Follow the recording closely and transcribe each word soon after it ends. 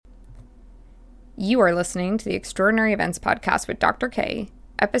You are listening to the Extraordinary Events Podcast with Dr. K,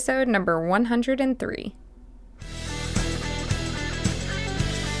 episode number 103.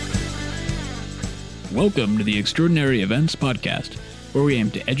 Welcome to the Extraordinary Events Podcast, where we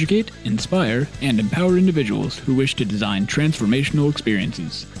aim to educate, inspire, and empower individuals who wish to design transformational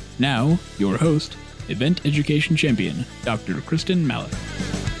experiences. Now, your host, Event Education Champion, Dr. Kristen Malik.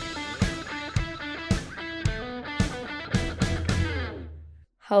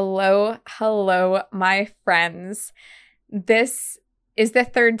 Hello, my friends. This is the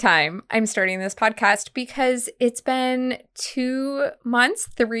third time I'm starting this podcast because it's been 3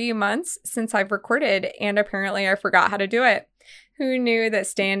 months since I've recorded, and apparently I forgot how to do it. Who knew that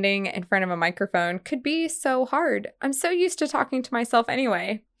standing in front of a microphone could be so hard? I'm so used to talking to myself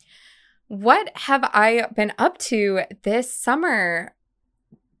anyway. What have I been up to this summer?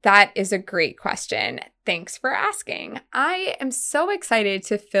 That is a great question. Thanks for asking. I am so excited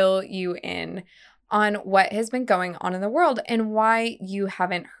to fill you in on what has been going on in the world and why you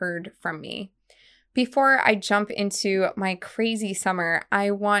haven't heard from me. Before I jump into my crazy summer,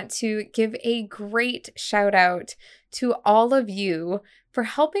 I want to give a great shout out to all of you for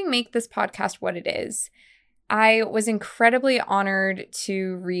helping make this podcast what it is. I was incredibly honored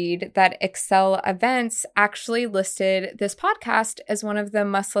to read that Excel Events actually listed this podcast as one of the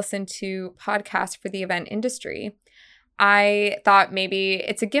must-listen to podcasts for the event industry. I thought maybe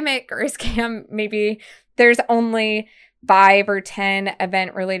it's a gimmick or a scam. Maybe there's only 5 or 10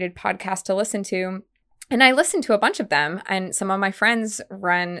 event-related podcasts to listen to. And I listened to a bunch of them, and some of my friends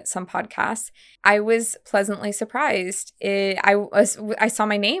run some podcasts. I was pleasantly surprised. I saw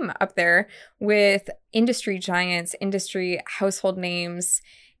my name up there with industry giants, industry household names,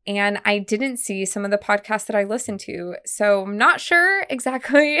 and I didn't see some of the podcasts that I listened to. So I'm not sure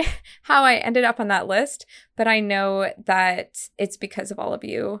exactly how I ended up on that list, but I know that it's because of all of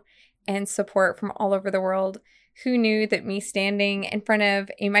you and support from all over the world. Who knew that me standing in front of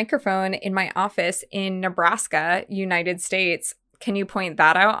a microphone in my office in Nebraska, United States, can you point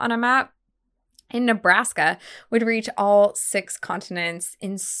that out on a map? In Nebraska, would reach all 6 continents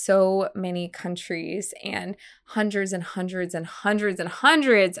in so many countries and hundreds and hundreds and hundreds and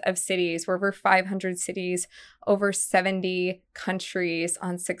hundreds of cities. We're over 500 cities, over 70 countries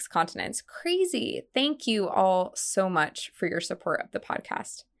on 6 continents. Crazy. Thank you all so much for your support of the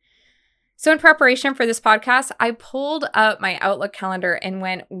podcast. So in preparation for this podcast, I pulled up my Outlook calendar and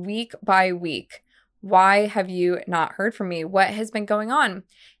went week by week. Why have you not heard from me? What has been going on?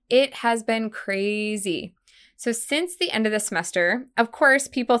 It has been crazy. So since the end of the semester, of course,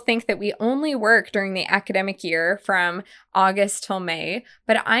 people think that we only work during the academic year from August till May,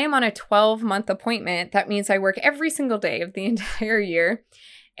 but I am on a 12-month appointment. That means I work every single day of the entire year,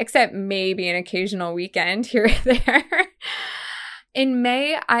 except maybe an occasional weekend here or there. In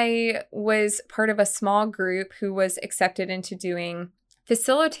May, I was part of a small group who was accepted into doing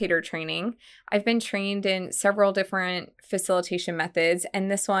facilitator training. I've been trained in several different facilitation methods, and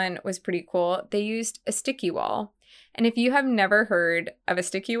this one was pretty cool. They used a sticky wall. And if you have never heard of a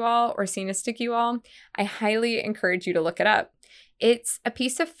sticky wall or seen a sticky wall, I highly encourage you to look it up. It's a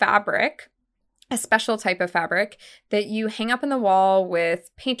piece of fabric, a special type of fabric that you hang up on the wall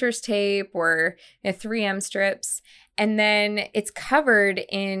with painter's tape or 3M strips. And then it's covered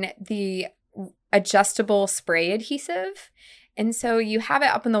in the adjustable spray adhesive. And so you have it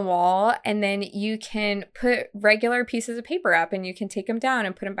up on the wall, and then you can put regular pieces of paper up and you can take them down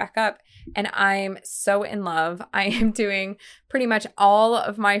and put them back up. And I'm so in love. I am doing pretty much all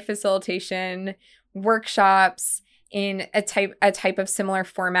of my facilitation workshops in a type of similar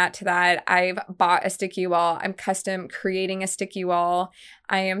format to that. I've bought a sticky wall. I'm custom creating a sticky wall.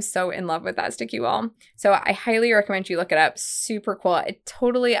 I am so in love with that sticky wall. So I highly recommend you look it up. Super cool. It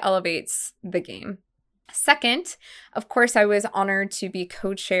totally elevates the game. Second, of course, I was honored to be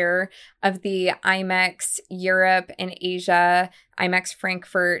co-chair of the IMEX Europe and Asia, IMEX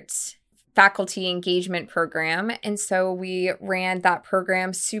Frankfurt faculty engagement program. And so we ran that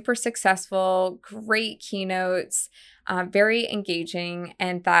program, super successful, great keynotes, very engaging,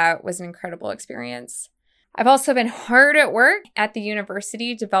 and that was an incredible experience. I've also been hard at work at the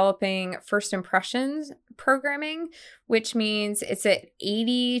university developing first impressions programming, which means it's an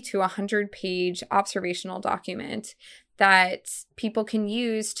 80 to 100 page observational document that people can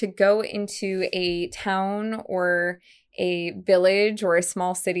use to go into a town or a village or a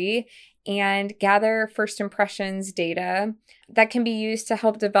small city and gather first impressions data that can be used to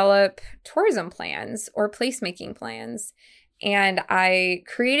help develop tourism plans or placemaking plans. And I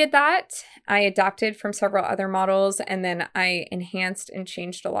created that. I adapted from several other models, and then I enhanced and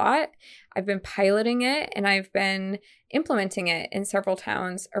changed a lot. I've been piloting it, and I've been implementing it in several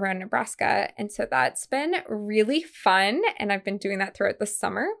towns around Nebraska. And so that's been really fun, and I've been doing that throughout the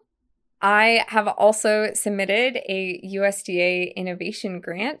summer. I have also submitted a USDA innovation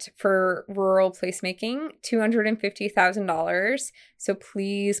grant for rural placemaking, $250,000. So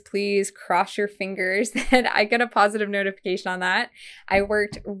please cross your fingers that I get a positive notification on that. I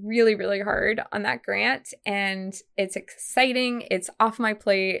worked really, really hard on that grant, and it's exciting. It's off my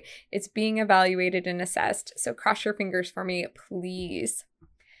plate. It's being evaluated and assessed. So cross your fingers for me, please.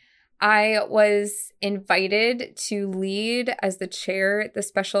 I was invited to lead as the chair, the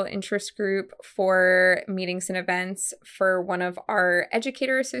special interest group for meetings and events for one of our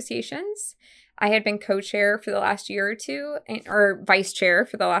educator associations. I had been co-chair for the last year or two, or vice chair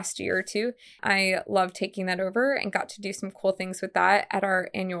for the last year or two. I loved taking that over and got to do some cool things with that at our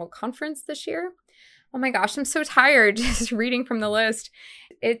annual conference this year. Oh my gosh, I'm so tired just reading from the list.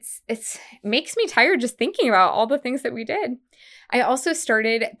 It makes me tired just thinking about all the things that we did. I also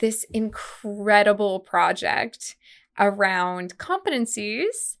started this incredible project around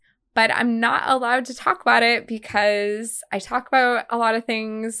competencies, but I'm not allowed to talk about it because I talk about a lot of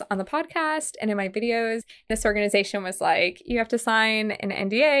things on the podcast and in my videos. This organization was like, you have to sign an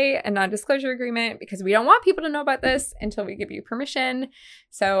NDA, a non-disclosure agreement, because we don't want people to know about this until we give you permission.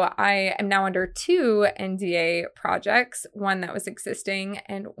 So I am now under 2 NDA projects, one that was existing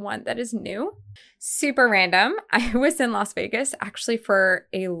and one that is new. Super random. I was in Las Vegas actually for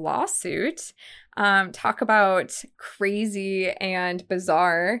a lawsuit. Talk about crazy and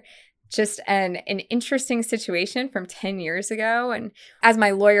bizarre. Just an interesting situation from 10 years ago. And as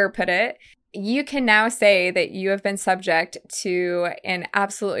my lawyer put it, you can now say that you have been subject to an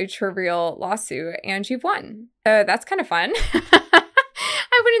absolutely trivial lawsuit and you've won. So that's kind of fun.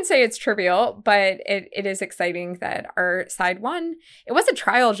 I wouldn't say it's trivial, but it is exciting that our side won. It was a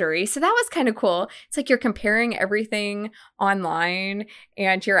trial jury, so that was kind of cool. It's like you're comparing everything online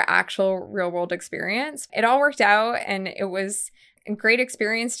and your actual real world experience. It all worked out, and it was a great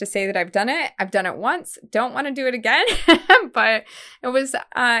experience to say that I've done it. I've done it once. Don't want to do it again, but it was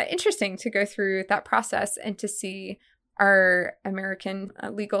interesting to go through that process and to see our American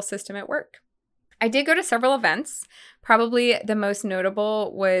legal system at work. I did go to several events. Probably the most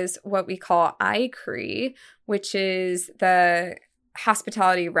notable was what we call ICRE, which is the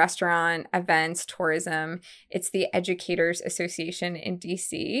hospitality, restaurant, events, tourism. It's the Educators Association in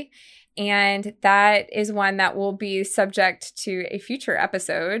DC. And that is one that will be subject to a future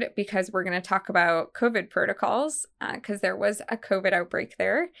episode because we're going to talk about COVID protocols because there was a COVID outbreak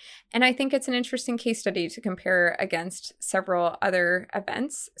there. And I think it's an interesting case study to compare against several other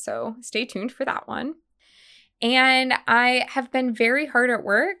events. So stay tuned for that one. And I have been very hard at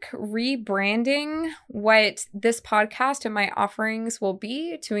work rebranding what this podcast and my offerings will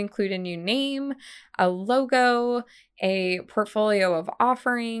be to include a new name, a logo, a portfolio of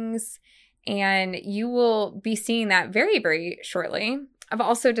offerings, and you will be seeing that very, very shortly. I've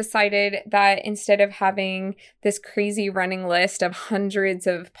also decided that instead of having this crazy running list of hundreds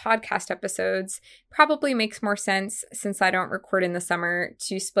of podcast episodes, probably makes more sense, since I don't record in the summer,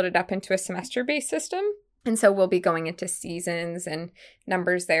 to split it up into a semester-based system. And so we'll be going into seasons and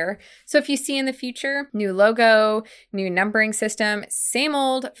numbers there. So if you see in the future, new logo, new numbering system, same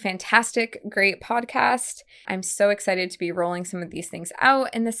old, fantastic, great podcast. I'm so excited to be rolling some of these things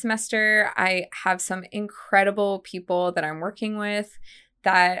out in the semester. I have some incredible people that I'm working with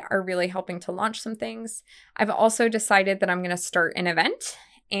that are really helping to launch some things. I've also decided that I'm going to start an event,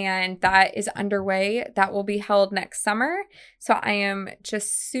 and that is underway. That will be held next summer. So I am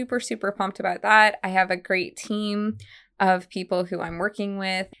just super, super pumped about that. I have a great team of people who I'm working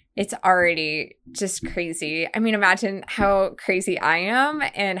with. It's already just crazy. I mean, imagine how crazy I am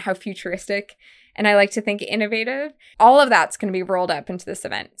and how futuristic, and I like to think innovative. All of that's going to be rolled up into this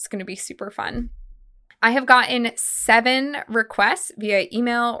event. It's going to be super fun. I have gotten 7 requests via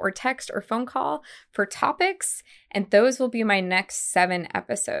email or text or phone call for topics, and those will be my next 7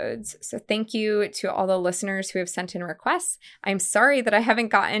 episodes. So thank you to all the listeners who have sent in requests. I'm sorry that I haven't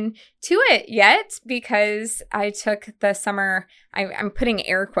gotten to it yet because I took the summer, I'm putting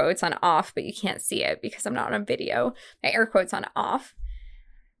air quotes on off, but you can't see it because I'm not on video. My air quotes on off.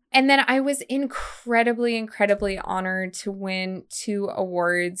 And then I was incredibly, incredibly honored to win 2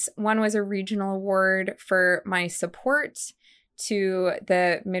 awards. One was a regional award for my support to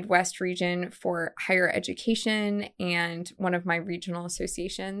the Midwest region for higher education and one of my regional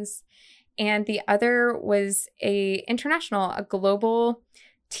associations. And the other was a global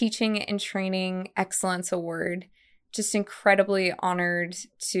teaching and training excellence award just incredibly honored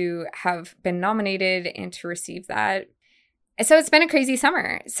to have been nominated and to receive that. So it's been a crazy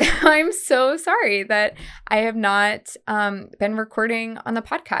summer. So I'm so sorry that I have not been recording on the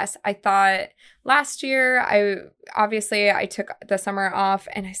podcast. I thought last year, I took the summer off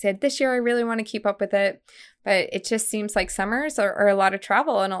and I said, this year I really want to keep up with it. But it just seems like summers are a lot of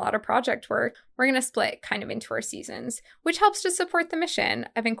travel and a lot of project work. We're going to split kind of into our seasons, which helps to support the mission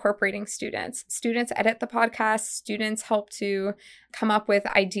of incorporating students. Students edit the podcast. Students help to come up with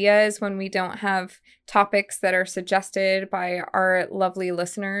ideas when we don't have topics that are suggested by our lovely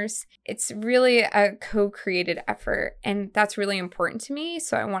listeners. It's really a co-created effort, and that's really important to me.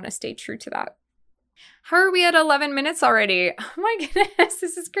 So I want to stay true to that. How are we at 11 minutes already? Oh my goodness,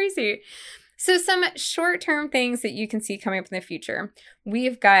 this is crazy. So some short-term things that you can see coming up in the future.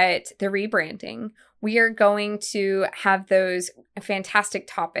 We've got the rebranding. We are going to have those fantastic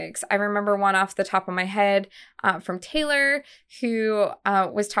topics. I remember one off the top of my head from Taylor, who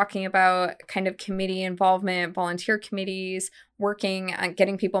was talking about kind of committee involvement, volunteer committees, working on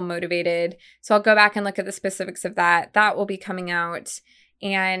getting people motivated. So I'll go back and look at the specifics of that. That will be coming out.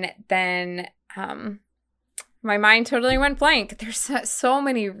 And then my mind totally went blank. There's so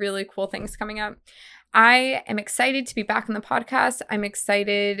many really cool things coming up. I am excited to be back on the podcast. I'm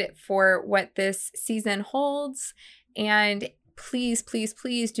excited for what this season holds. And please, please,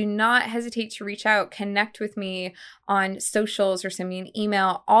 please do not hesitate to reach out, connect with me on socials or send me an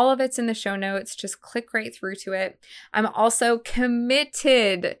email. All of it's in the show notes. Just click right through to it. I'm also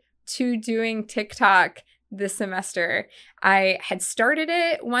committed to doing TikTok this semester. I had started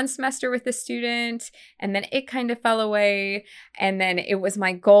it one semester with a student, and then it kind of fell away. And then it was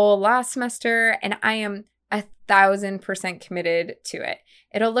my goal last semester, and I am 1,000% committed to it.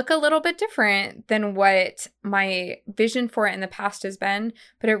 It'll look a little bit different than what my vision for it in the past has been,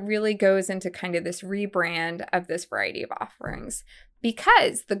 but it really goes into kind of this rebrand of this variety of offerings,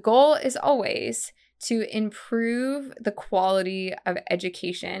 because the goal is always to improve the quality of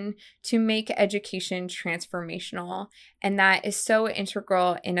education, to make education transformational. And that is so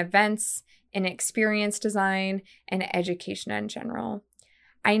integral in events, in experience design, and education in general.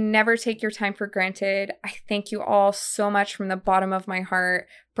 I never take your time for granted. I thank you all so much from the bottom of my heart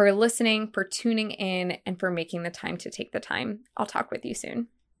for listening, for tuning in, and for making the time to take the time. I'll talk with you soon.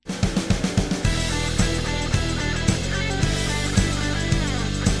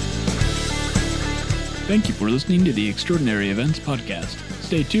 Thank you for listening to the Extraordinary Events Podcast.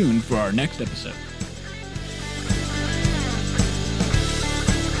 Stay tuned for our next episode.